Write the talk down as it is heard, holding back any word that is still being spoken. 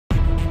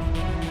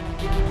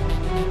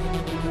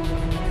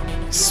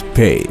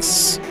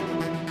Space,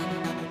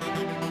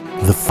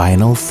 the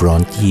final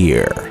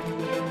frontier.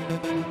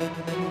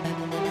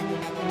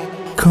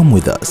 Come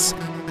with us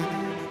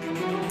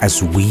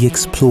as we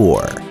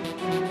explore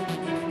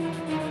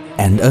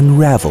and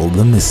unravel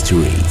the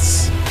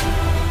mysteries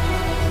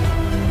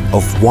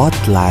of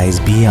what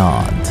lies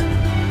beyond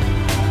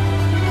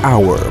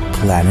our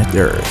planet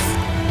Earth.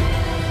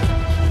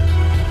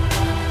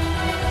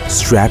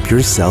 Strap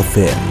yourself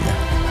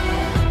in.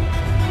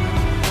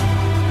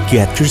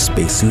 Get your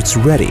spacesuits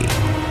ready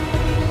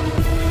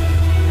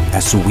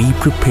as we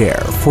prepare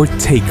for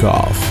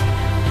takeoff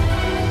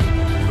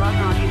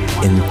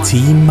in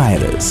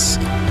T-minus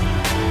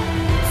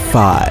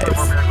 5,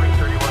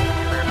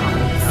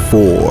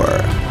 4,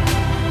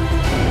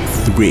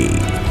 3,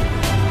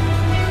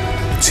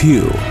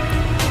 2,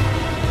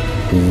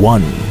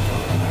 1.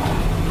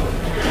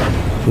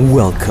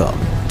 Welcome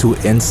to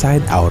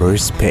Inside Outer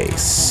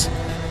Space.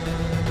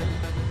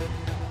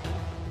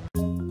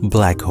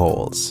 Black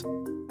holes.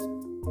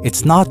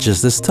 It's not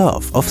just the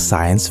stuff of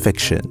science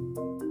fiction.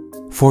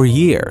 For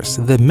years,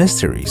 the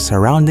mysteries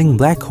surrounding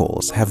black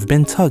holes have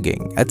been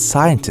tugging at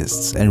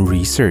scientists and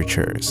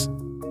researchers.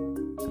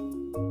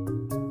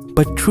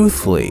 But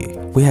truthfully,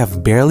 we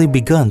have barely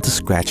begun to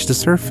scratch the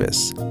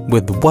surface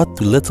with what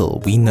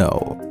little we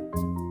know.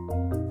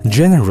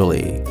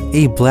 Generally,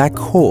 a black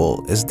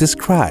hole is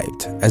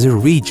described as a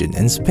region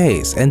in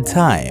space and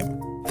time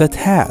that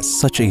has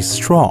such a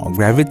strong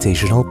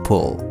gravitational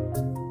pull.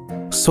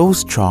 So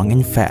strong,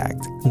 in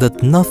fact,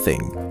 that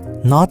nothing,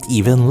 not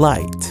even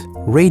light,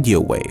 radio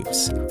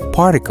waves,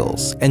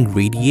 particles, and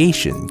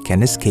radiation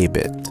can escape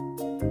it.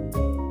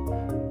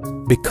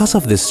 Because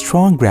of this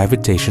strong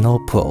gravitational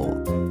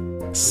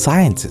pull,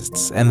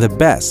 scientists and the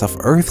best of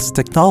Earth's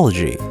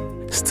technology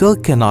still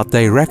cannot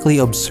directly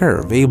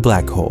observe a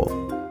black hole.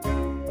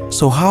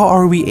 So how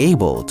are we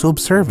able to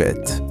observe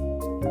it?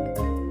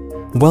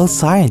 Well,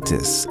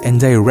 scientists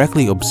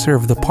indirectly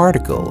observe the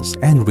particles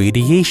and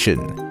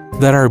radiation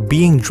that are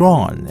being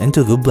drawn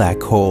into the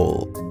black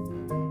hole.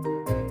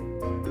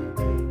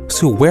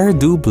 So where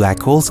do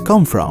black holes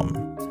come from?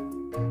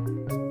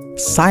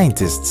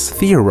 Scientists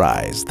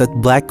theorize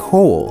that black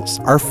holes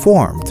are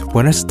formed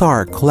when a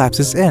star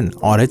collapses in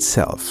on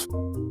itself.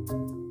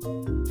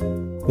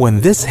 When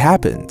this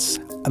happens,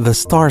 the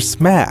star's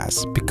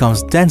mass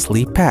becomes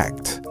densely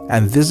packed,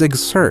 and this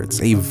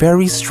exerts a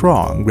very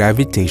strong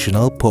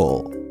gravitational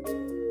pull.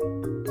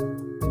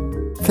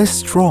 This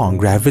strong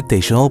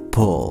gravitational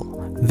pull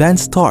then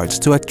starts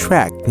to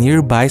attract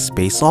nearby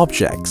space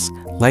objects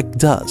like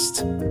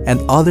dust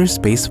and other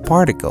space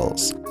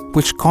particles,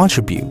 which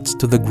contributes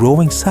to the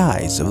growing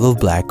size of the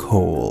black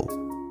hole.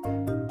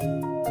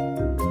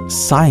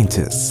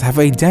 Scientists have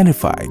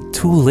identified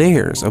two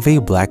layers of a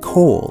black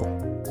hole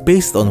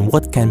based on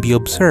what can be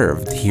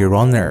observed here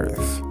on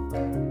Earth.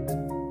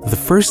 The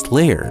first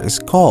layer is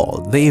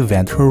called the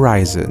event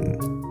horizon.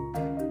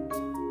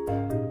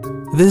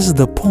 This is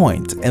the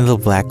point in the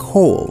black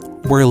hole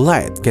where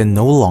light can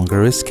no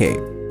longer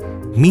escape.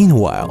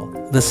 Meanwhile,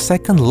 the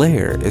second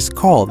layer is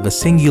called the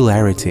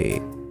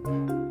singularity.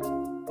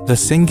 The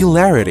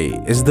singularity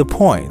is the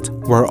point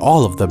where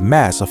all of the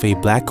mass of a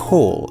black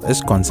hole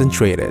is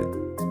concentrated.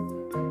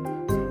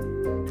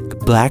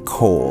 Black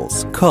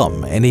holes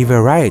come in a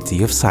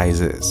variety of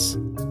sizes.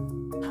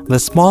 The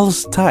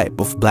smallest type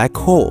of black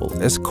hole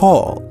is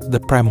called the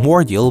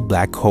primordial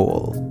black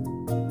hole.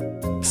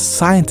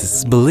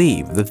 Scientists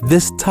believe that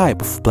this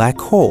type of black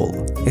hole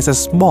is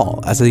as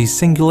small as a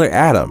singular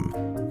atom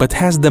but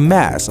has the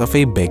mass of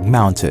a big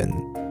mountain.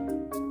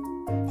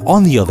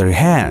 On the other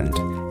hand,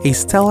 a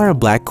stellar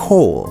black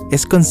hole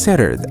is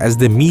considered as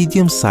the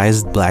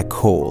medium-sized black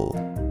hole.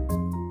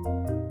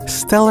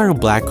 Stellar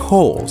black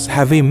holes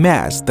have a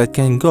mass that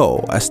can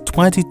go as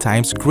 20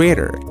 times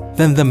greater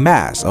than the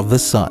mass of the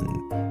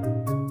Sun.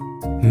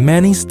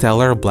 Many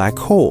stellar black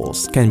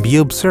holes can be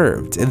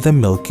observed in the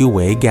Milky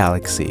Way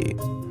galaxy.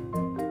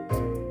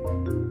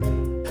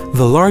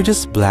 The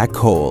largest black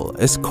hole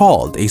is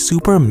called a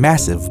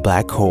supermassive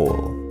black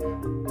hole.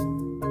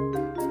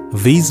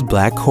 These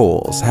black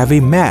holes have a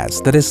mass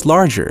that is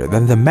larger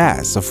than the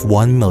mass of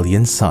 1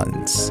 million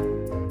suns.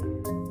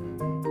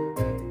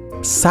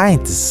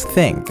 Scientists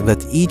think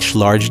that each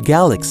large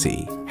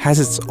galaxy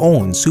has its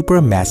own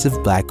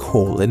supermassive black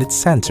hole in its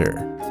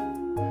center.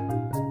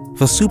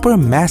 The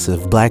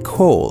supermassive black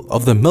hole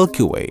of the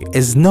Milky Way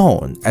is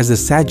known as the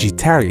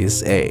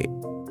Sagittarius A.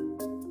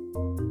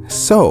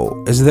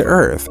 So, is the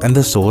Earth and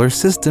the solar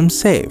system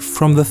safe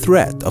from the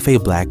threat of a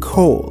black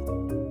hole?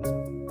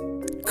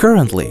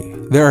 Currently,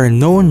 there are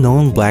no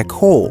known black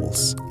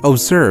holes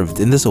observed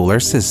in the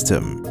solar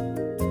system.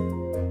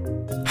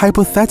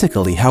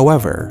 Hypothetically,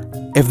 however,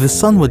 if the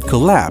Sun would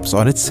collapse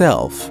on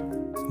itself,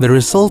 the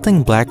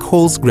resulting black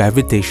hole's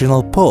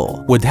gravitational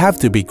pull would have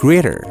to be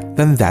greater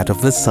than that of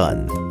the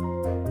Sun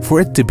for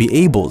it to be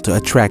able to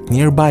attract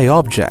nearby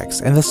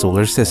objects in the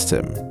solar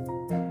system.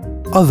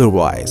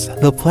 Otherwise,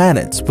 the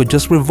planets would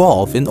just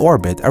revolve in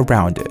orbit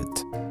around it.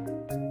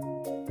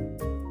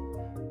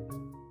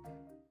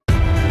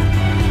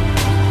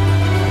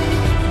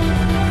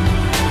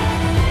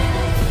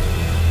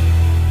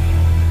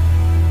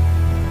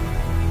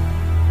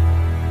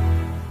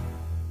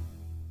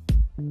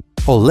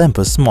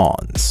 Olympus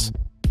Mons.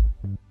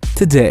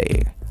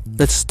 Today,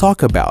 let's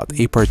talk about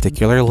a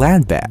particular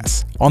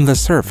landmass on the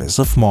surface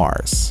of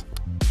Mars.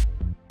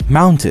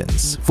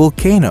 Mountains,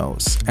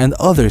 volcanoes, and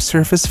other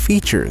surface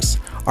features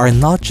are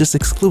not just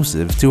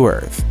exclusive to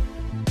Earth.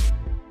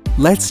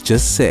 Let's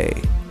just say,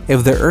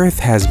 if the Earth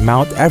has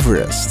Mount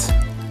Everest,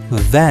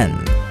 then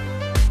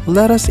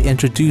let us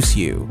introduce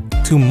you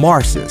to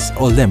Mars's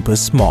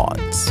Olympus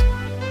Mons.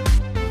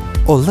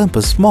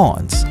 Olympus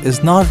Mons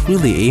is not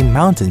really a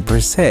mountain per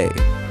se,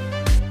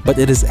 but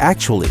it is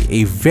actually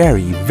a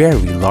very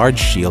large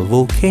shield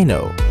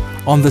volcano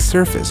on the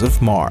surface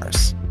of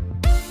Mars.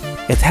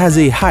 It has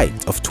a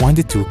height of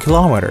 22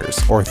 kilometers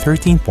or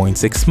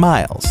 13.6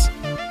 miles.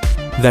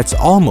 That's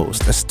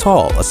almost as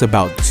tall as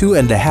about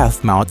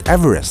 2.5 Mount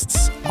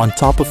Everests on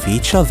top of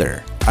each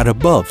other at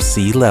above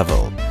sea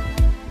level.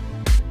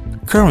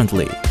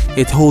 Currently,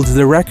 it holds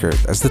the record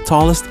as the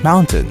tallest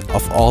mountain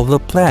of all the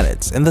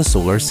planets in the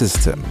solar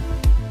system.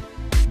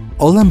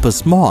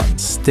 Olympus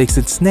Mons takes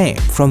its name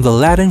from the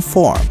Latin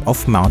form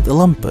of Mount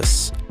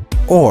Olympus,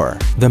 or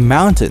the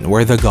mountain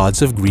where the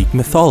gods of Greek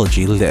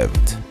mythology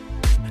lived.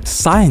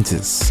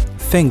 Scientists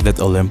think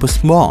that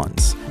Olympus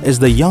Mons is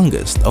the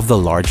youngest of the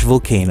large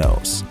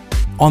volcanoes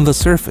on the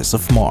surface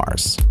of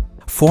Mars,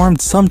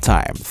 formed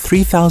sometime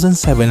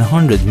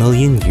 3,700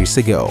 million years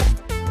ago,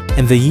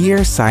 in the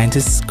year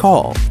scientists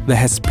call the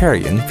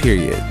Hesperian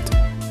period.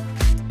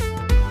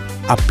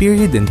 A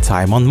period in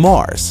time on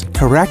Mars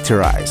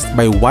characterized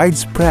by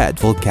widespread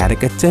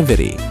volcanic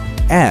activity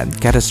and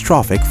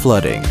catastrophic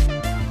flooding.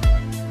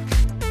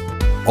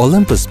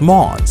 Olympus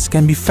Mons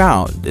can be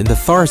found in the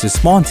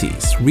Tharsis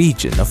Montes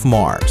region of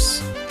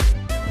Mars.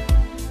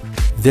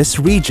 This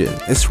region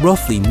is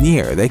roughly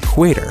near the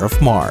equator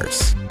of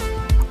Mars.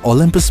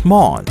 Olympus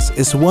Mons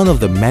is one of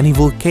the many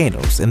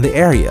volcanoes in the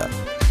area.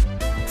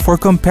 For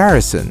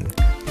comparison,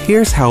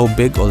 here's how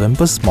big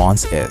Olympus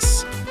Mons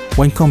is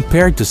when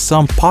compared to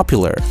some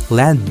popular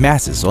land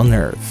masses on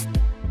Earth.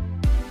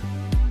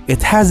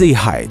 It has a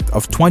height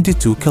of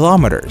 22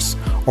 kilometers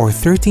or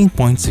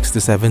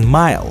 13.67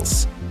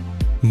 miles.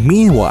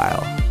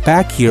 Meanwhile,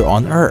 back here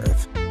on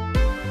Earth,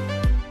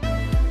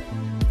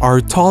 our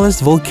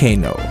tallest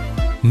volcano,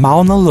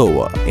 Mauna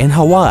Loa in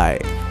Hawaii,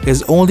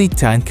 is only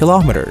 10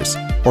 kilometers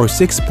or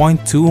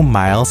 6.2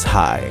 miles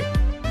high.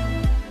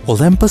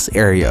 Olympus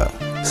area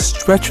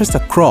stretches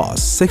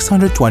across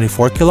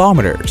 624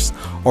 kilometers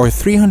or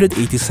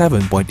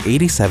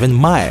 387.87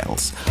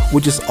 miles,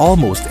 which is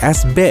almost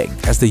as big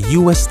as the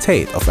US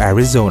state of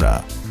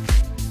Arizona.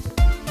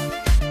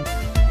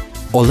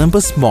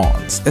 Olympus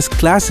Mons is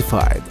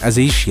classified as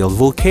a shield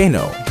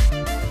volcano.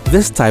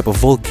 This type of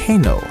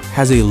volcano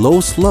has a low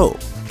slope,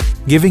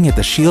 giving it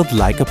a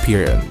shield-like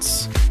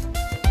appearance.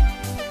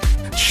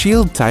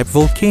 Shield-type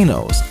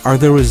volcanoes are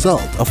the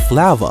result of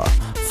lava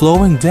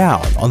flowing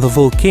down on the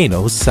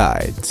volcano's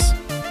sides.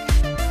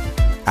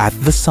 At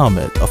the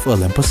summit of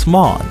Olympus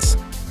Mons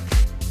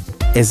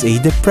is a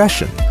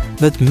depression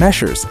that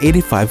measures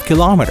 85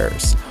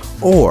 kilometers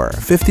or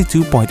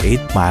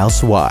 52.8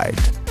 miles wide.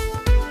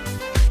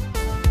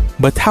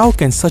 But how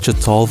can such a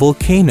tall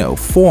volcano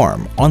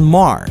form on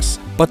Mars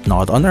but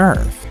not on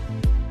Earth?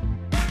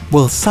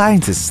 Well,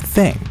 scientists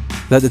think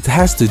that it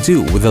has to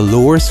do with the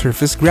lower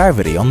surface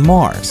gravity on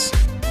Mars,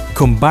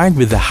 combined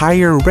with the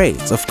higher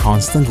rates of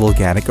constant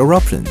volcanic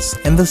eruptions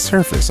in the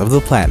surface of the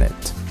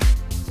planet.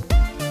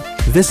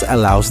 This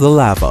allows the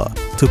lava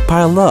to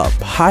pile up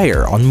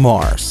higher on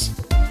Mars.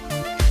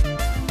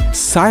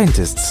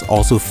 Scientists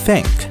also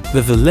think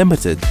that the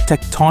limited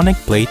tectonic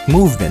plate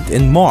movement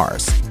in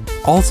Mars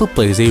also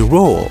plays a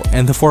role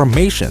in the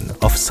formation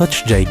of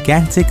such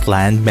gigantic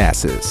land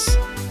masses.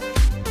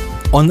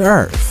 On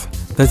Earth,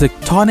 the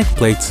tectonic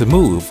plates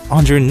move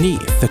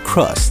underneath the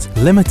crust,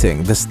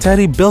 limiting the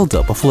steady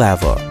buildup of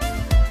lava,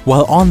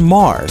 while on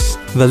Mars,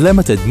 the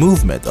limited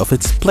movement of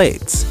its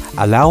plates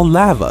allow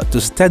lava to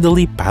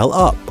steadily pile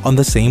up on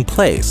the same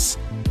place,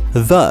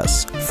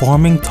 thus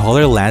forming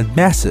taller land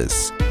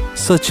masses,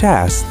 such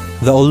as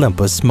the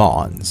Olympus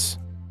Mons.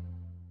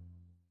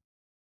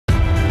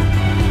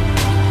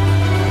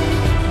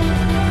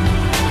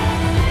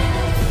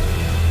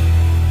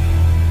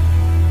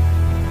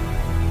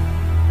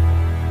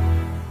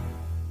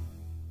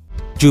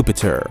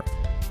 Jupiter,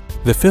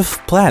 the fifth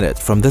planet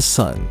from the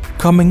Sun,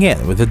 coming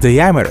in with a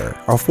diameter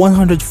of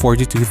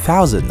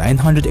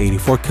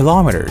 142,984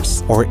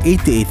 kilometers or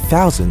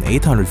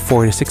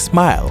 88,846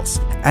 miles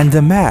and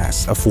a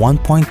mass of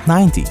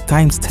 1.90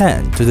 times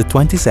 10 to the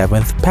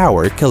 27th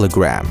power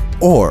kilogram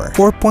or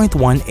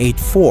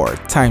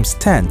 4.184 times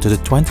 10 to the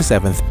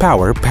 27th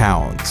power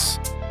pounds.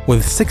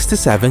 With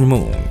 67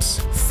 moons,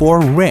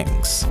 4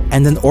 rings,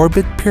 and an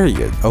orbit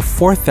period of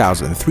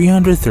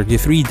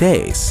 4,333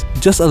 days,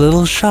 just a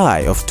little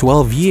shy of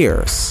 12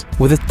 years,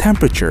 with a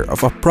temperature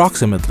of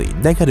approximately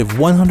negative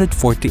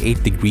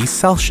 148 degrees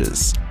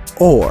Celsius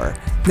or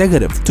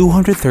negative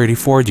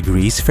 234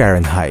 degrees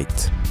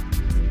Fahrenheit.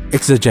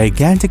 It's a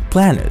gigantic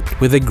planet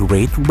with a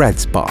great red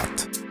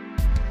spot.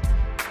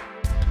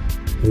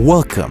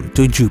 Welcome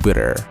to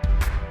Jupiter.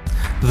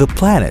 The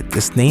planet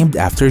is named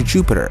after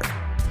Jupiter,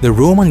 the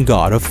Roman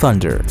god of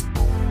thunder,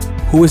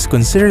 who is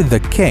considered the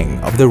king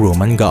of the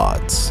Roman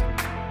gods.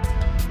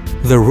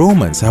 The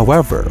Romans,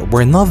 however,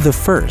 were not the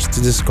first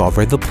to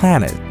discover the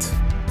planet.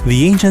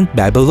 The ancient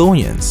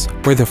Babylonians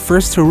were the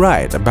first to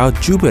write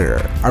about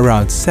Jupiter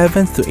around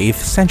 7th to 8th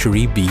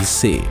century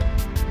BC.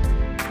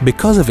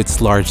 Because of its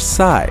large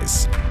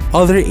size,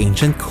 other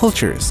ancient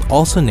cultures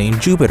also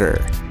named Jupiter,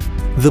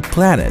 the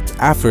planet,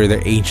 after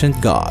their ancient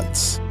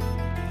gods.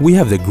 We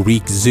have the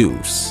Greek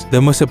Zeus,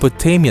 the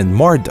Mesopotamian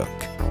Marduk,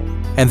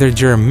 and the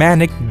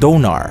Germanic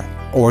Donar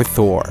or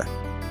Thor.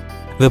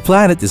 The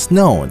planet is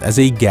known as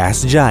a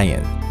gas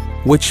giant,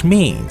 which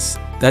means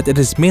that it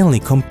is mainly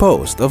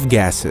composed of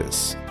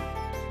gases.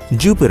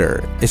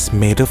 Jupiter is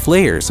made of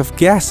layers of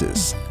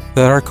gases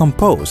that are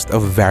composed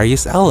of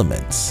various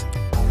elements,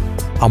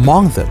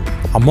 among them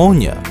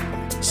ammonia,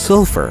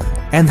 sulfur,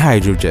 and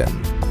hydrogen.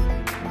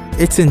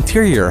 Its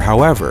interior,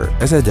 however,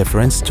 is a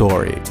different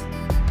story.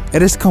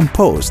 It is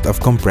composed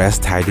of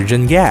compressed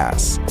hydrogen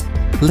gas,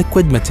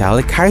 liquid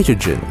metallic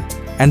hydrogen,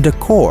 and a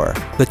core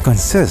that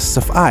consists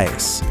of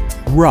ice,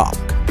 rock,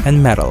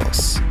 and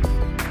metals.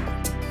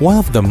 One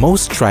of the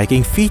most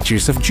striking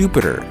features of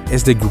Jupiter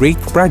is the Great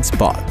Red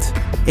Spot,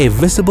 a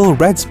visible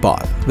red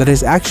spot that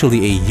is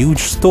actually a huge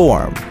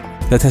storm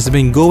that has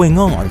been going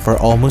on for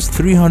almost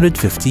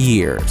 350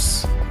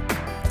 years.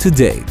 To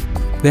date,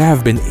 there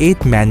have been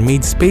 8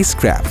 man-made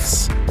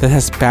spacecrafts that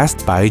has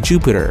passed by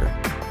Jupiter.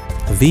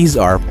 These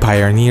are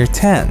Pioneer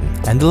 10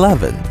 and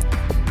 11,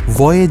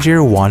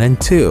 Voyager 1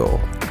 and 2,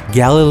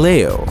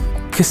 Galileo,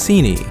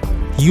 Cassini,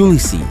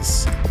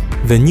 Ulysses,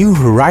 the New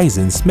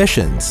Horizons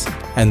missions,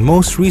 and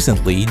most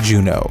recently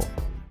Juno.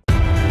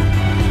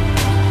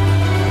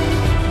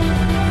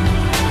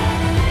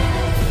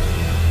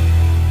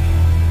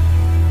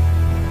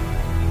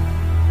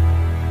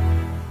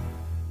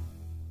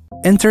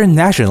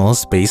 International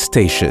Space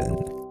Station.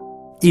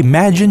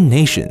 Imagine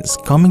nations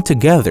coming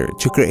together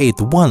to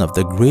create one of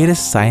the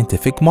greatest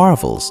scientific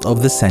marvels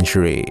of the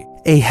century.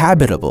 A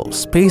habitable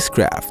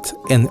spacecraft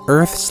in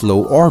Earth's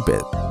low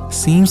orbit.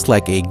 Seems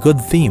like a good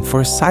theme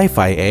for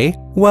sci-fi, eh?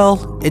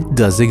 Well, it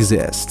does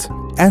exist.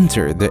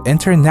 Enter the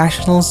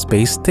International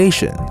Space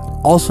Station,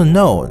 also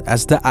known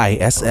as the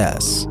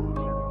ISS.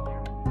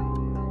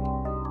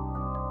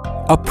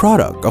 A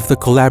product of the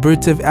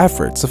collaborative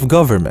efforts of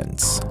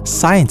governments,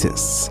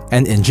 scientists,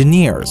 and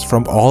engineers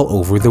from all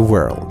over the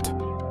world.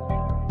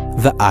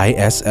 The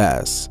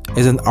ISS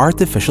is an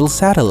artificial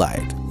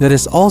satellite that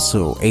is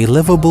also a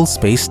livable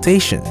space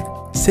station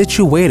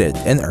situated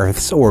in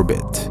Earth's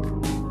orbit.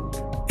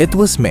 It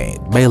was made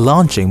by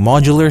launching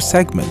modular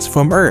segments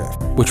from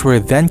Earth, which were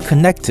then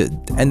connected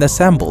and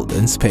assembled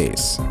in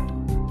space.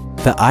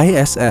 The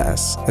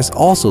ISS is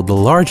also the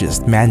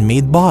largest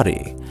man-made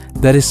body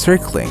that is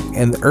circling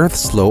in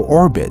Earth's low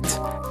orbit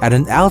at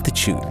an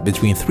altitude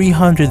between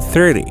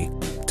 330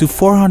 to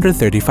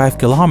 435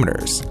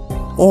 kilometers,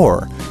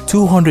 or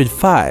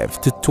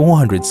 205 to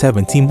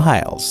 270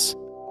 miles.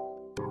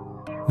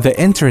 The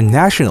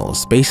International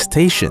Space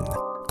Station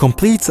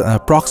completes an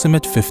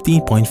approximate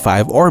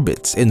 15.5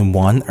 orbits in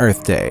one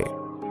Earth day.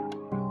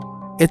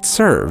 It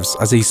serves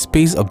as a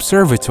space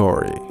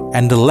observatory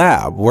and a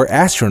lab where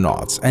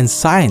astronauts and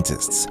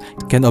scientists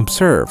can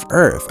observe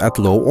Earth at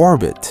low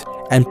orbit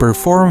and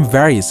perform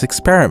various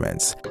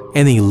experiments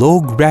in a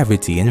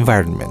low-gravity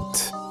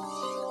environment.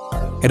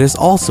 It is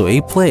also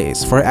a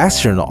place for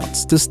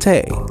astronauts to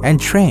stay and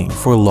train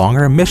for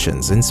longer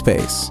missions in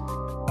space.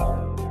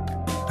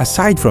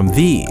 Aside from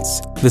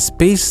these, the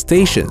space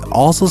station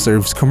also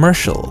serves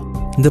commercial,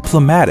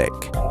 diplomatic,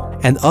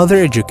 and other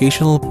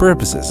educational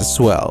purposes as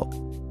well.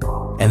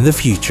 In the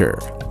future,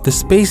 the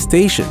space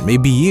station may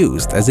be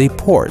used as a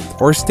port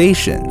or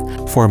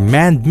station for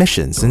manned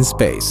missions in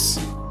space.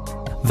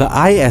 The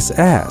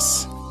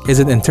ISS is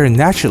an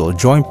international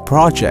joint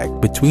project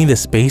between the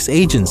space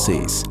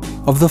agencies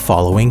of the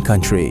following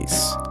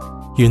countries: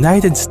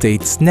 United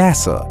States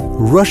NASA,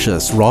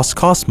 Russia's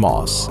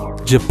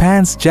Roscosmos,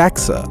 Japan's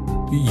JAXA,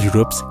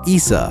 Europe's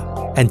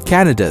ESA, and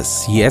Canada's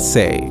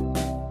CSA.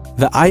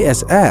 The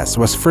ISS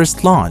was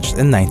first launched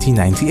in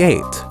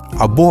 1998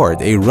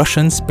 aboard a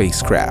Russian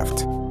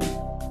spacecraft.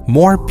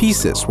 More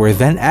pieces were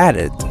then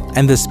added,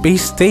 and the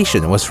space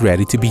station was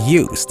ready to be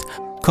used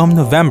come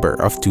November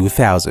of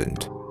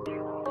 2000.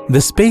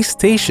 The space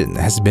station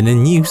has been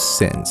in use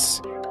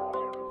since.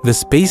 The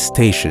space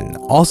station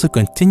also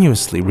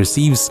continuously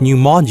receives new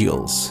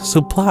modules,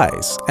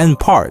 supplies, and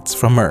parts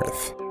from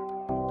Earth.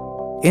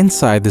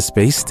 Inside the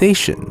space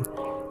station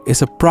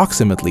is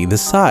approximately the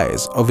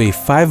size of a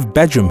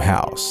 5-bedroom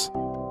house.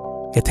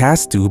 It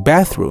has 2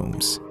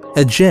 bathrooms,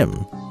 a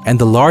gym,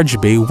 and a large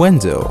bay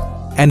window,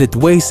 and it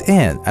weighs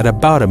in at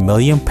about 1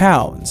 million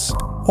pounds,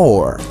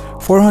 or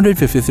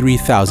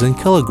 453,000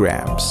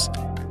 kilograms.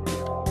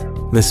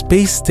 The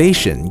space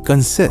station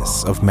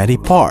consists of many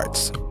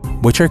parts,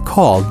 which are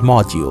called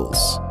modules.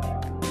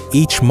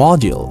 Each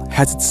module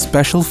has its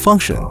special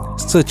function,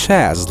 such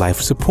as life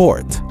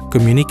support,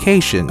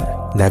 communication,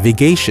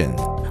 navigation,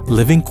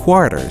 living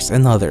quarters,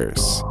 and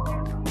others.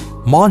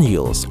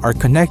 Modules are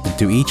connected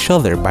to each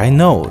other by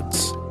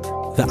nodes.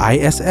 The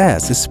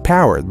ISS is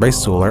powered by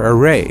solar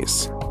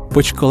arrays,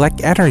 which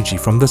collect energy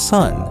from the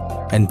sun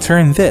and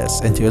turn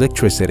this into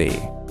electricity.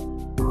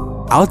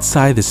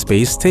 Outside the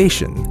space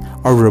station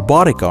are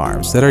robotic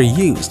arms that are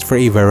used for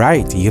a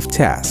variety of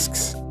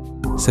tasks,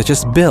 such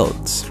as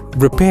builds,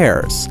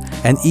 repairs,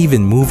 and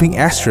even moving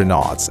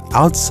astronauts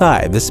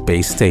outside the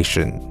space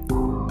station.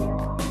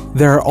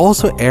 There are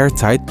also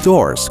airtight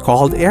doors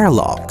called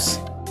airlocks.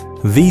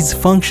 These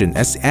function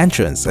as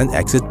entrance and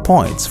exit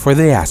points for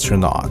the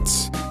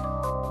astronauts.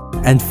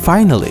 And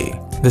finally,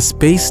 the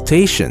space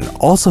station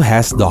also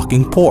has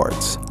docking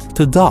ports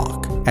to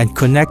dock and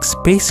connect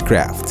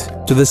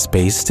spacecraft to the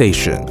space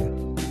station.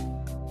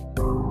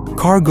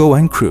 Cargo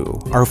and crew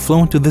are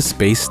flown to the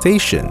space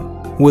station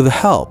with the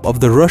help of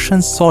the Russian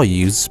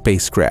Soyuz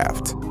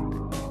spacecraft.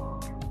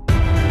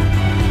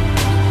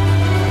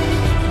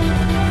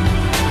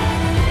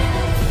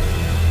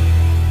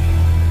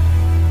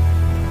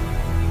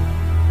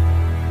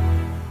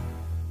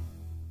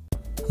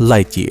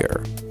 Light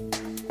year.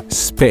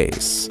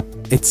 Space.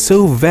 It's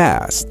so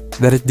vast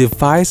that it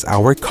defies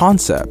our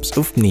concepts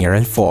of near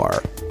and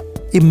far.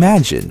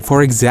 Imagine,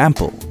 for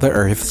example, the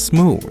Earth's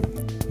moon,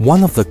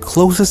 one of the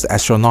closest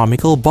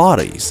astronomical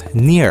bodies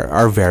near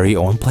our very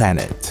own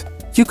planet.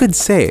 You could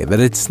say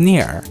that it's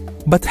near,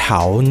 but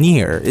how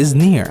near is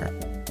near?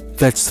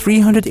 That's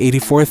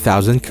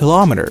 384,000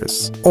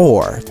 kilometers,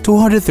 or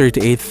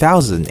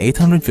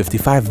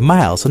 238,855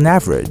 miles on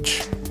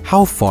average.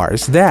 How far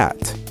is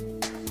that?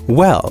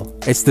 Well,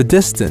 it's the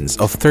distance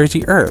of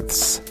 30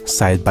 Earths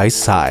side by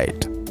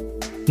side.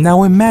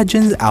 Now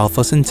imagine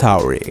Alpha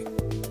Centauri,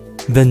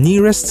 the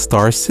nearest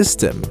star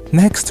system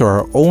next to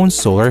our own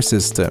solar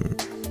system.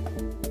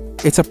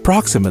 It's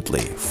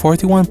approximately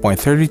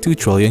 41.32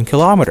 trillion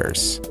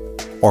kilometers,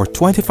 or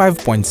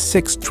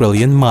 25.6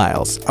 trillion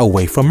miles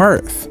away from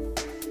Earth.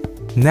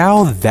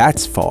 Now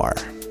that's far.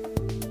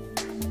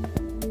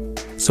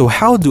 So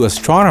how do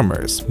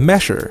astronomers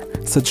measure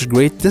such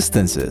great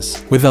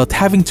distances without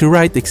having to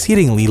write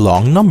exceedingly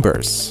long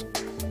numbers?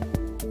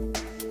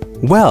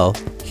 Well,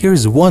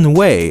 here's one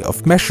way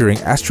of measuring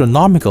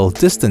astronomical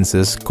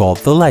distances called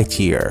the light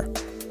year.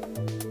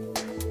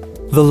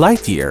 The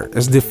light year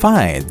is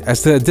defined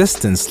as the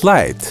distance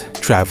light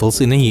travels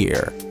in a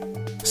year.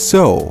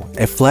 So,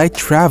 if light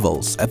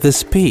travels at the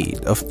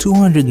speed of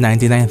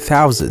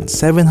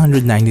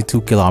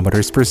 299,792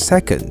 kilometers per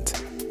second,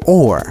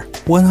 or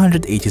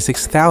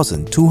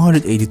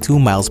 186,282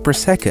 miles per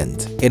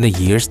second in a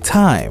year's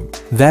time,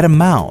 that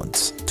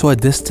amounts to a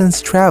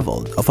distance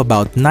traveled of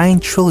about 9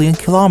 trillion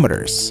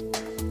kilometers,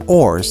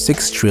 or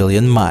 6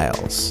 trillion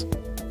miles.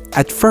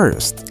 At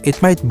first,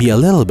 it might be a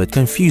little bit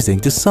confusing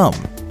to some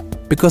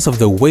because of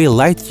the way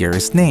light year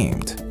is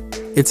named.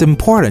 It's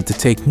important to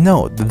take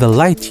note that the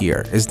light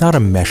year is not a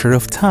measure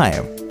of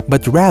time,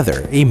 but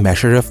rather a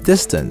measure of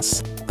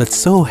distance that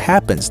so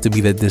happens to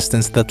be the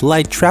distance that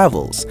light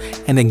travels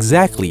in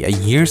exactly a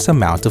year's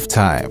amount of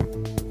time.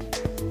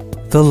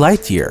 The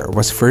light year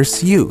was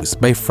first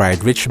used by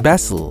Friedrich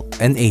Bessel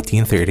in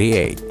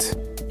 1838.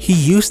 He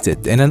used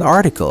it in an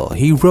article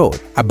he wrote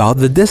about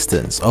the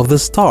distance of the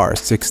star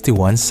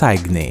 61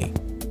 Cygni.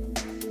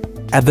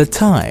 At the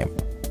time,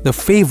 the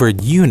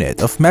favored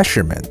unit of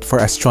measurement for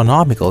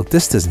astronomical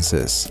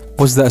distances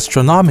was the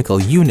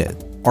astronomical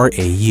unit, or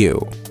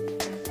AU.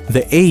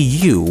 The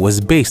AU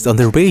was based on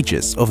the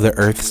radius of the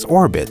Earth's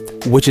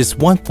orbit, which is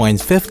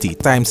 1.50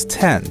 times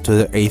 10 to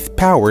the 8th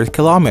power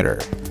kilometer,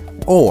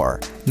 or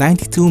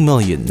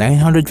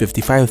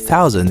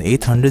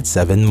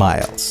 92,955,807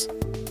 miles.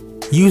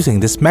 Using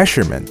this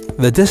measurement,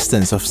 the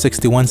distance of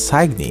 61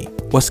 Cygni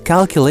was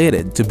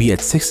calculated to be at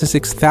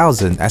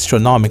 66,000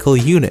 astronomical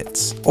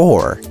units,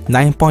 or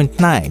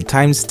 9.9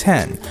 times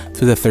 10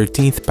 to the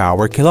 13th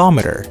power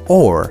kilometer,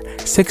 or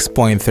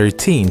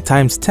 6.13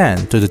 times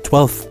 10 to the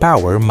 12th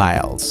power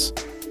miles.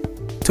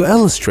 To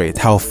illustrate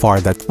how far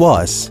that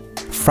was,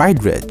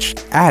 Friedrich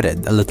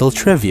added a little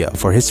trivia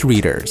for his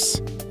readers.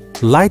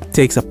 Light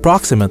takes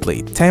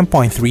approximately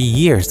 10.3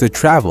 years to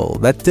travel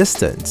that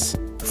distance.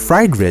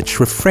 Friedrich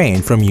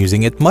refrained from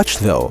using it much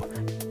though,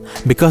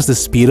 because the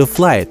speed of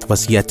light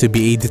was yet to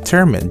be a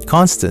determined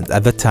constant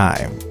at the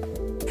time.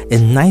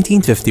 In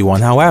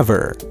 1951,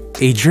 however,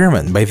 a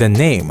German by the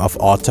name of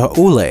Otto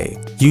Uhle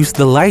used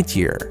the light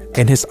year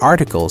in his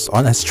articles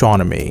on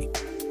astronomy.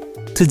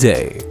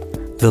 Today,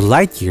 the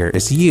light year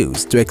is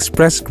used to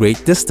express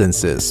great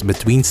distances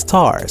between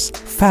stars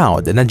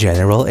found in a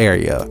general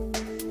area.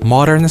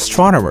 Modern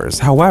astronomers,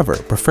 however,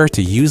 prefer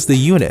to use the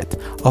unit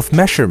of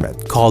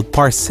measurement called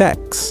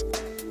parsecs,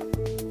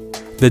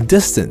 the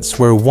distance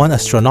where one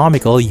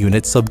astronomical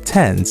unit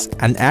subtends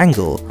an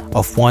angle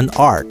of 1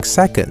 arc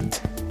second,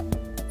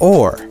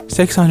 or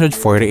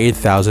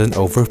 648,000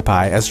 over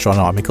pi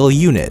astronomical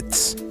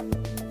units.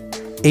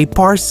 A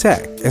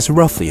parsec is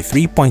roughly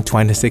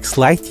 3.26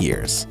 light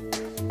years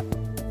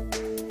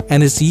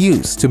and is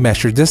used to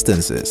measure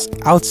distances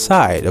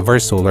outside of our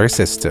solar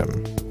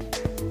system.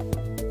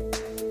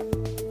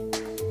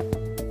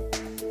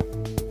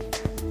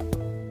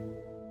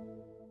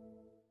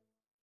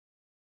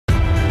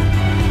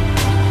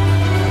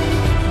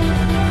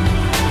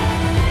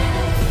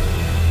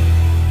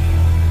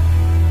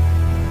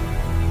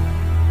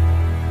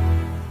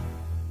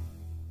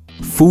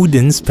 Food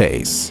in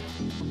space.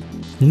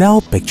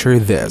 Now picture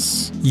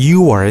this.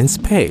 You are in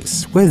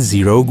space with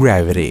zero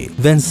gravity.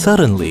 Then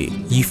suddenly,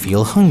 you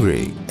feel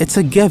hungry. It's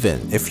a given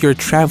if you're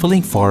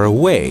traveling far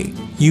away,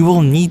 you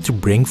will need to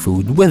bring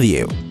food with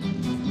you.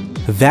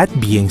 That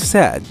being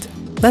said,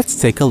 let's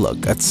take a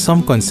look at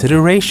some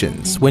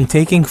considerations when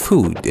taking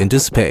food into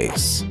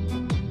space.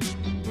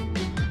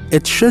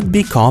 It should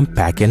be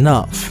compact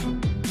enough.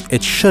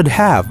 It should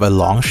have a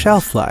long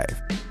shelf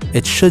life.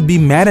 It should be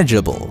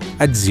manageable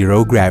at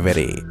zero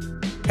gravity.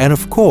 And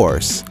of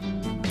course,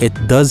 it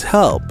does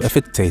help if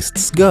it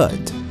tastes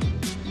good.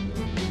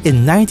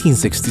 In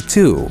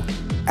 1962,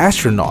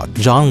 astronaut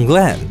John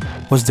Glenn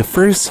was the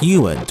first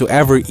human to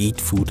ever eat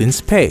food in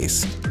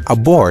space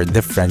aboard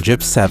the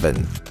Friendship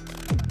 7.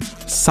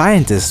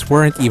 Scientists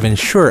weren't even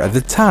sure at the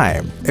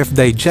time if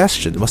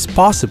digestion was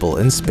possible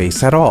in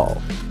space at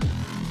all.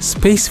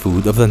 Space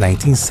food of the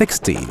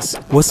 1960s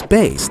was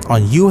based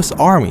on US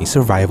Army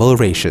survival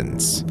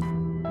rations.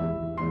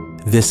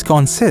 This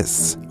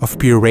consists of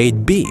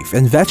pureed beef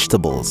and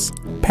vegetables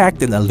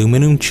packed in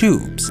aluminum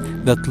tubes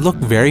that look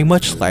very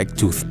much like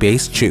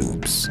toothpaste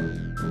tubes.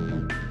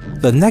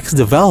 The next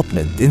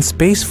development in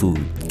space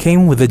food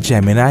came with the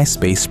Gemini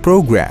space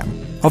program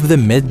of the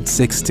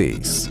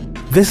mid-60s.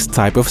 This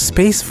type of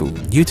space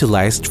food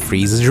utilized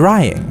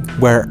freeze-drying,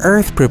 where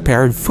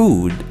Earth-prepared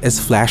food is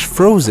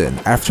flash-frozen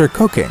after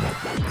cooking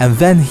and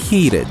then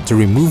heated to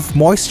remove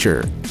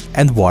moisture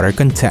and water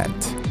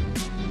content.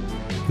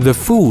 The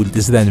food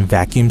is then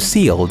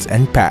vacuum-sealed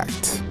and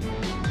packed.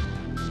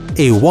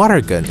 A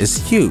water gun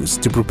is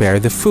used to prepare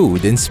the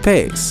food in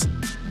space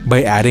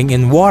by adding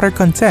in water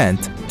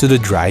content to the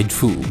dried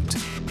food.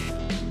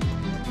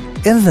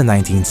 In the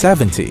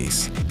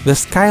 1970s, the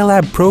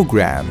Skylab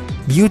program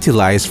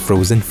utilized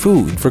frozen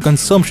food for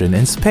consumption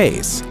in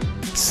space,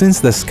 since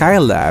the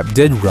Skylab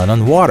did run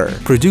on water,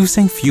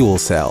 producing fuel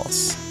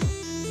cells.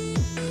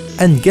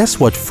 And guess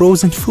what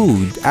frozen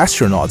food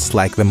astronauts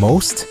like the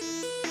most?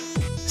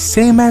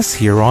 Same as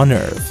here on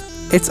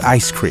Earth, it's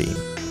ice cream.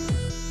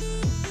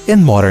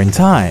 In modern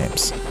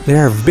times,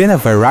 there have been a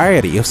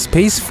variety of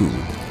space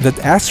food that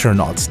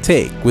astronauts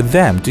take with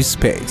them to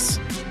space.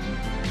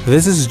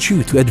 This is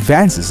due to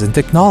advances in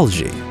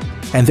technology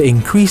and the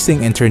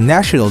increasing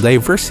international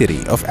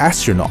diversity of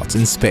astronauts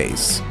in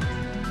space.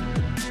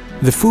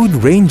 The food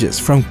ranges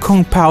from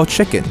Kung Pao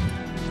chicken,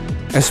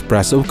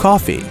 espresso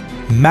coffee,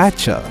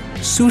 matcha,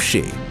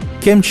 sushi,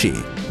 kimchi,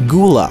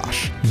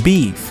 goulash,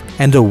 beef,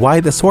 and a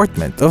wide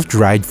assortment of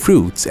dried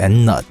fruits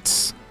and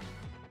nuts.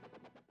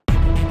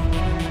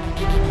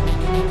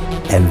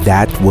 And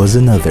that was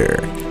another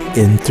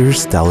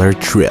interstellar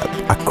trip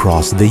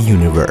across the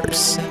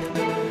universe.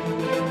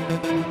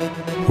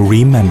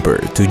 Remember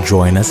to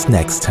join us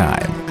next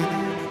time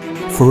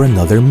for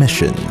another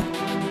mission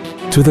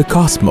to the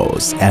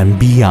cosmos and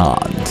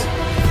beyond.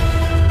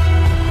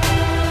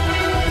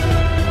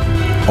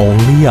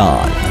 Only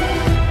on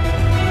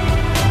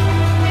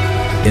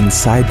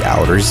Inside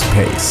Outer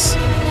Space.